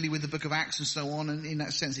beginning really with the book of Acts and so on, and in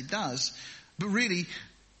that sense it does, but really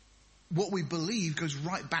what we believe goes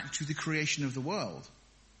right back to the creation of the world.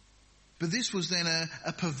 But this was then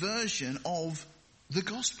a perversion of the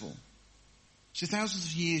gospel. So thousands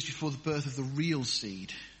of years before the birth of the real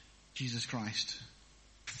seed, Jesus Christ,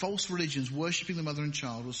 false religions worshipping the mother and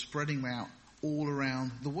child was spreading out all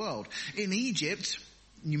around the world. In Egypt,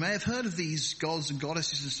 you may have heard of these gods and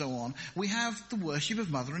goddesses and so on. We have the worship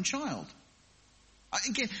of mother and child.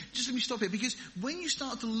 Again, just let me stop here, because when you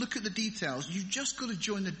start to look at the details, you've just got to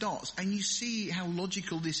join the dots and you see how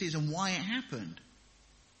logical this is and why it happened.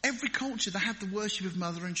 Every culture, they had the worship of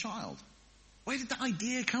mother and child. Where did that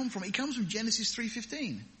idea come from? It comes from Genesis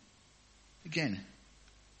 3:15. Again,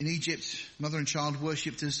 in Egypt, mother and child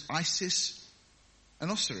worshipped as Isis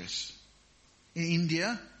and Osiris. In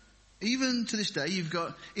India, even to this day, you've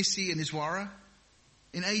got Isi and Iswara.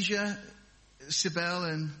 In Asia, Cybele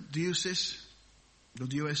and Dionysus.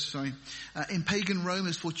 In pagan Rome,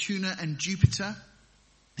 there's Fortuna and Jupiter.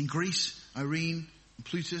 In Greece, Irene and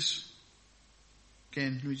Plutus.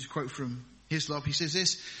 Again, let me just quote from Hislop, he says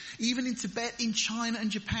this: even in Tibet, in China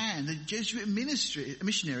and Japan, the Jesuit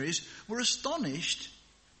missionaries were astonished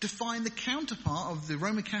to find the counterpart of the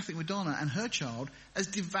Roman Catholic Madonna and her child as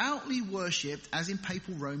devoutly worshipped as in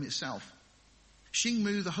papal Rome itself.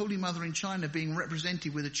 Xingmu, the Holy Mother in China, being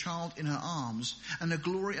represented with a child in her arms and a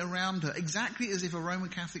glory around her, exactly as if a Roman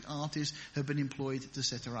Catholic artist had been employed to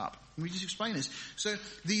set her up. Let me just explain this. So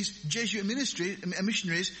these Jesuit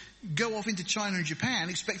missionaries go off into China and Japan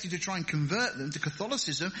expecting to try and convert them to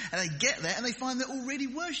Catholicism, and they get there and they find they're already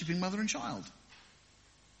worshipping mother and child.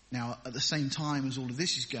 Now, at the same time as all of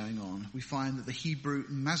this is going on, we find that the Hebrew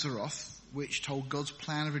Mazzaroth, which told God's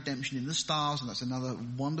plan of redemption in the stars, and that's another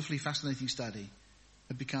wonderfully fascinating study,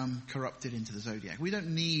 had become corrupted into the zodiac. We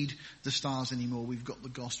don't need the stars anymore. We've got the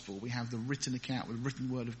gospel. We have the written account with the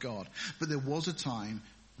written word of God. But there was a time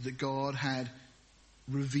that God had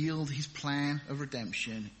revealed his plan of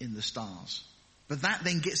redemption in the stars. But that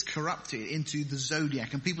then gets corrupted into the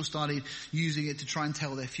zodiac, and people started using it to try and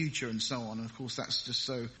tell their future and so on. And of course that's just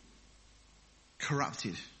so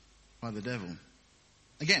corrupted by the devil.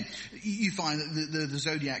 Again, you find that the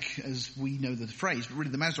zodiac, as we know the phrase, but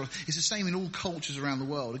really the Mazzaroth, is the same in all cultures around the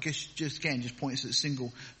world. I guess just points at a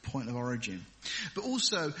single point of origin. But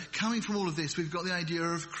also, coming from all of this, we've got the idea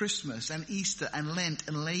of Christmas and Easter and Lent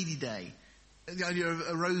and Lady Day. The idea of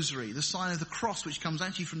a rosary, the sign of the cross, which comes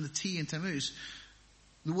actually from the T in Tammuz.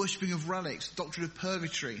 The worshipping of relics, the doctrine of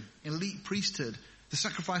purgatory, elite priesthood, the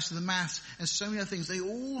sacrifice of the mass, and so many other things. They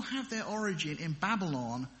all have their origin in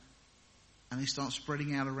Babylon, and they start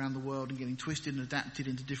spreading out around the world and getting twisted and adapted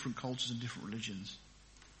into different cultures and different religions.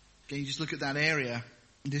 Okay, you just look at that area.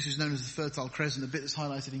 This is known as the Fertile Crescent, the bit that's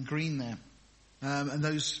highlighted in green there. And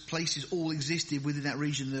those places all existed within that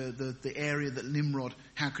region, the area that Nimrod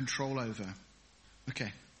had control over.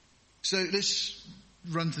 Okay, so let's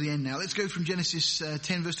run to the end now. Let's go from Genesis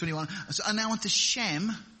 10 verse 21. So now on to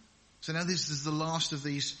Shem. So now this is the last of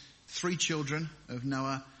these three children of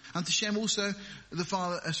Noah. Unto Shem also the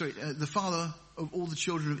father of all the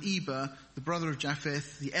children of Eber, the brother of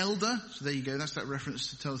Japheth, the elder. So there you go. That's that reference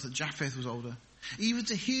to tell us that Japheth was older. Even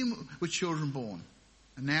to him were children born.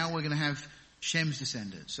 And now we're going to have Shem's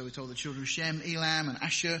descendants. So we're told the children of Shem, Elam and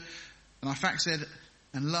Asher and Arphaxad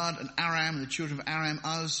and Lud and Aram, and the children of Aram,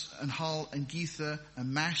 Uz and Hul and Gether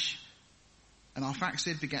and Mash. And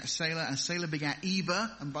Arphaxad begat Salah, and Salah begat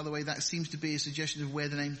Eber. And by the way, that seems to be a suggestion of where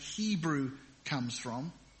the name Hebrew comes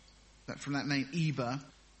from. From that name Eber.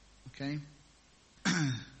 Okay. So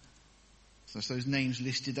that's those names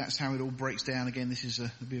listed. That's how it all breaks down. Again, this is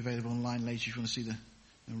will be available online later if you want to see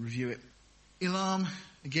review it. Elam,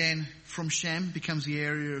 again, from Shem, becomes the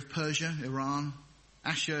area of Persia, Iran.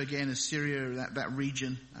 Asher, again, as Syria, that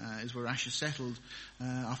region is where Asher settled.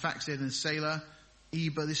 Arphaxad and Salah.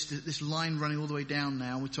 Eber, this line running all the way down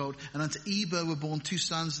now, we're told. And unto Eber were born two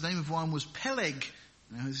sons. The name of one was Peleg.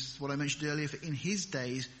 Now, this is what I mentioned earlier. For in his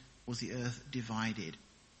days was the earth divided.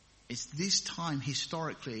 It's this time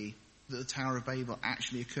historically that the Tower of Babel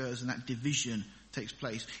actually occurs, and that division takes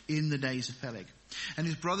place in the days of Peleg. And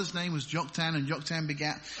his brother's name was Joktan, and Joktan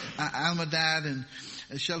begat Almadad and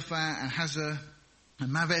Shelpha and Hazar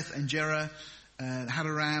and Maveth and Jerah and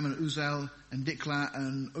Hadaram and Uzel and Dikla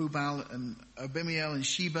and Obal and Abimiel and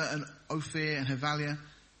Sheba and Ophir and Hevaliah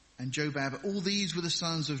and Jobab. All these were the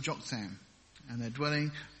sons of Joktan. And their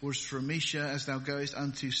dwelling was from Mesha as thou goest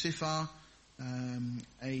unto Siphar,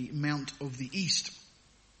 a mount of the east.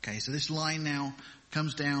 Okay, so this line now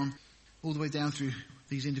comes down all the way down through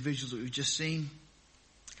these individuals that we've just seen.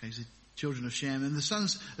 Okay, so children of Shem. And the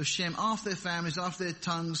sons of Shem, after their families, after their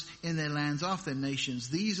tongues, in their lands, after their nations.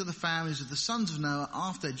 These are the families of the sons of Noah,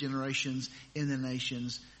 after their generations, in their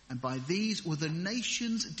nations. And by these were the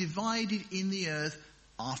nations divided in the earth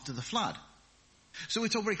after the flood. So we're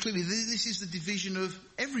told very clearly this is the division of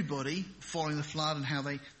everybody following the flood and how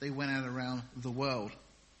they went out around the world.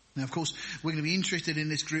 Now, of course, we're going to be interested in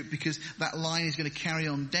this group because that line is going to carry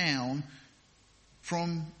on down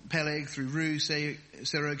from Peleg through Ru,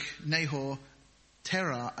 Serug, Nahor,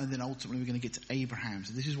 Terah, and then ultimately we're going to get to Abraham.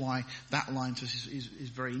 So this is why that line to us is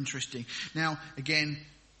very interesting. Now, again,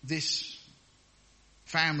 this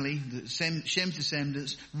family, Shem's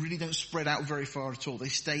descendants, really don't spread out very far at all. They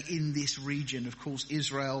stay in this region. Of course,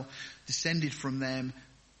 Israel descended from them.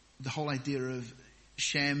 The whole idea of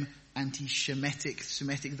Shem, Semitic,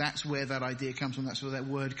 that's where that idea comes from. That's where that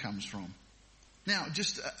word comes from. Now,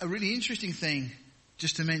 just a really interesting thing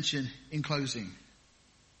just to mention in closing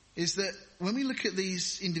is that when we look at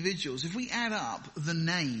these individuals, if we add up the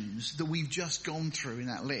names that we've just gone through in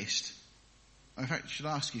that list, in fact, I should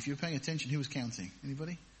ask you, if you were paying attention, who was counting?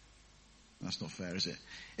 Anybody? That's not fair, is it?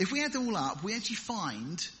 If we add them all up, we actually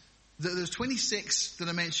find There's 26 that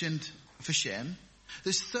I mentioned for Shem.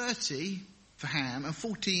 There's 30 for Ham and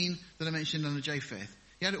 14 that I mentioned under Japheth.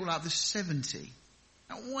 You add it all up, there's 70.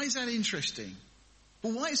 Now, why is that interesting?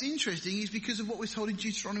 Well, why it's interesting is because of what we're told in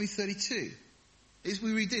Deuteronomy 32.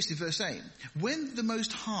 We read this in verse 8. When the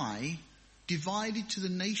Most High divided to the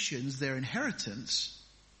nations their inheritance,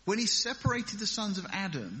 when he separated the sons of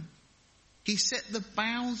Adam, he set the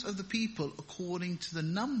bounds of the people according to the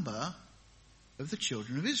number of the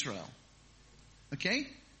children of Israel. Okay?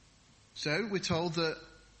 So we're told that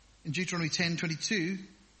in Deuteronomy 10:22,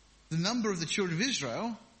 the number of the children of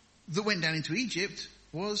Israel that went down into Egypt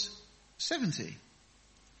was 70.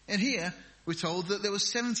 And here we're told that there were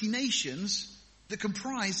 70 nations that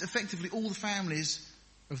comprised effectively all the families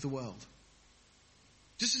of the world.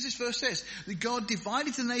 Just as this verse says, that God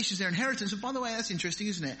divided to the nations their inheritance. And by the way, that's interesting,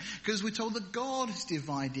 isn't it? Because we're told that God has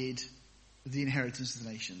divided the inheritance of the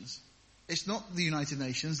nations. It's not the United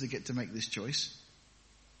Nations that get to make this choice.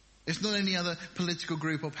 It's not any other political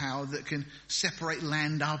group or power that can separate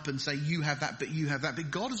land up and say, you have that, but you have that.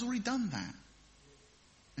 But God has already done that.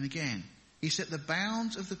 And again, he set the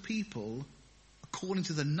bounds of the people according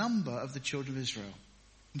to the number of the children of Israel.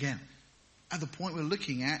 Again, at the point we're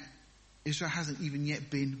looking at, Israel hasn't even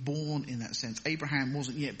yet been born in that sense. Abraham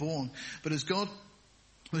wasn't yet born. But as God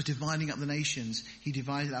was dividing up the nations, he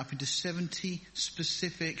divided up into 70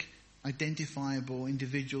 specific, identifiable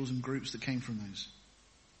individuals and groups that came from those.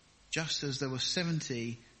 Just as there were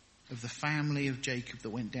 70 of the family of Jacob that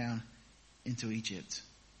went down into Egypt.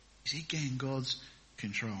 You see, again, God's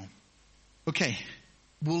control. Okay,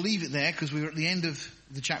 we'll leave it there because we're at the end of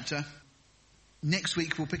the chapter. Next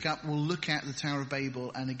week we'll look at the Tower of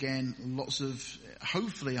Babel, and again,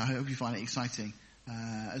 hopefully, I hope you find it exciting,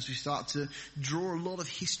 as we start to draw a lot of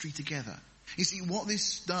history together. You see, what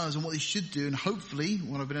this does and what this should do, and hopefully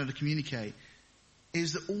what I've been able to communicate,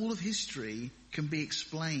 is that all of history can be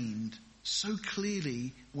explained so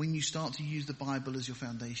clearly when you start to use the Bible as your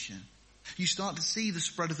foundation. You start to see the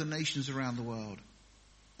spread of the nations around the world.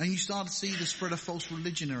 And you start to see the spread of false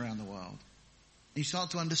religion around the world. And you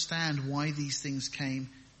start to understand why these things came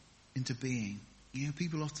into being. You know,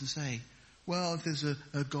 people often say, well, if there's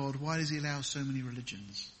a God, why does he allow so many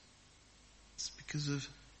religions? It's because of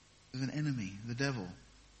an enemy, the devil,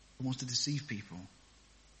 who wants to deceive people.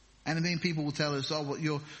 And then people will tell us, oh, well,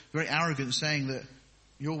 you're very arrogant saying that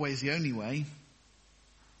your way is the only way.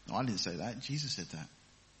 No, I didn't say that. Jesus said that.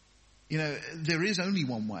 You know, there is only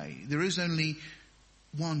one way. There is only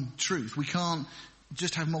one truth. We can't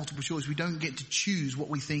just have multiple choice. We don't get to choose what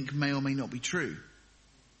we think may or may not be true.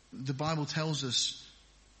 The Bible tells us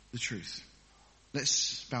the truth.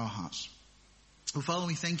 Let's bow our hearts. Well, Father,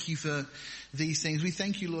 we thank you for these things. We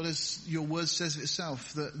thank you, Lord, as your word says of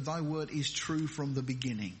itself, that thy word is true from the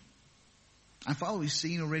beginning. And Father, we've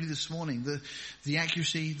seen already this morning the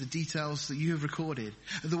accuracy, the details that you have recorded.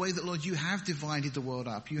 The way that, Lord, you have divided the world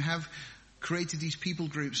up. You have created these people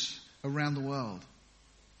groups around the world.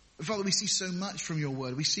 Father, we see so much from your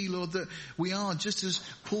word. We see, Lord, that we are just as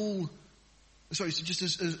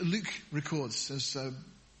Luke records, as I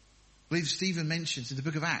believe Stephen mentions in the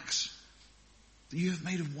book of Acts, that you have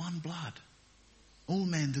made of one blood all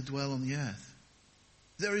men to dwell on the earth.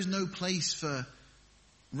 There is no place for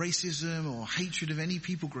racism or hatred of any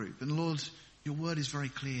people group. And Lord, your word is very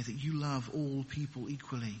clear that you love all people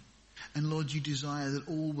equally. And Lord, you desire that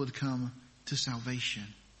all would come to salvation.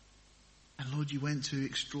 And Lord, you went to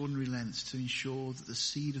extraordinary lengths to ensure that the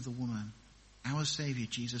seed of the woman, our Savior,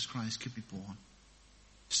 Jesus Christ, could be born.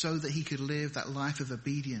 So that he could live that life of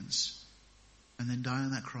obedience and then die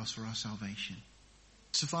on that cross for our salvation.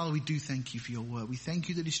 So Father, we do thank you for your word. We thank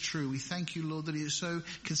you that it's true. We thank you, Lord, that it is so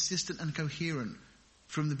consistent and coherent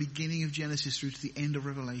from the beginning of Genesis through to the end of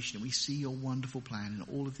Revelation. We see your wonderful plan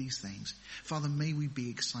in all of these things. Father, may we be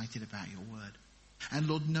excited about your word. And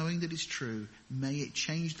Lord, knowing that it's true, may it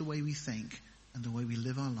change the way we think and the way we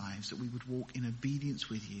live our lives, that we would walk in obedience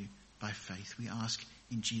with you by faith. We ask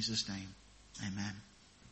in Jesus' name. Amen.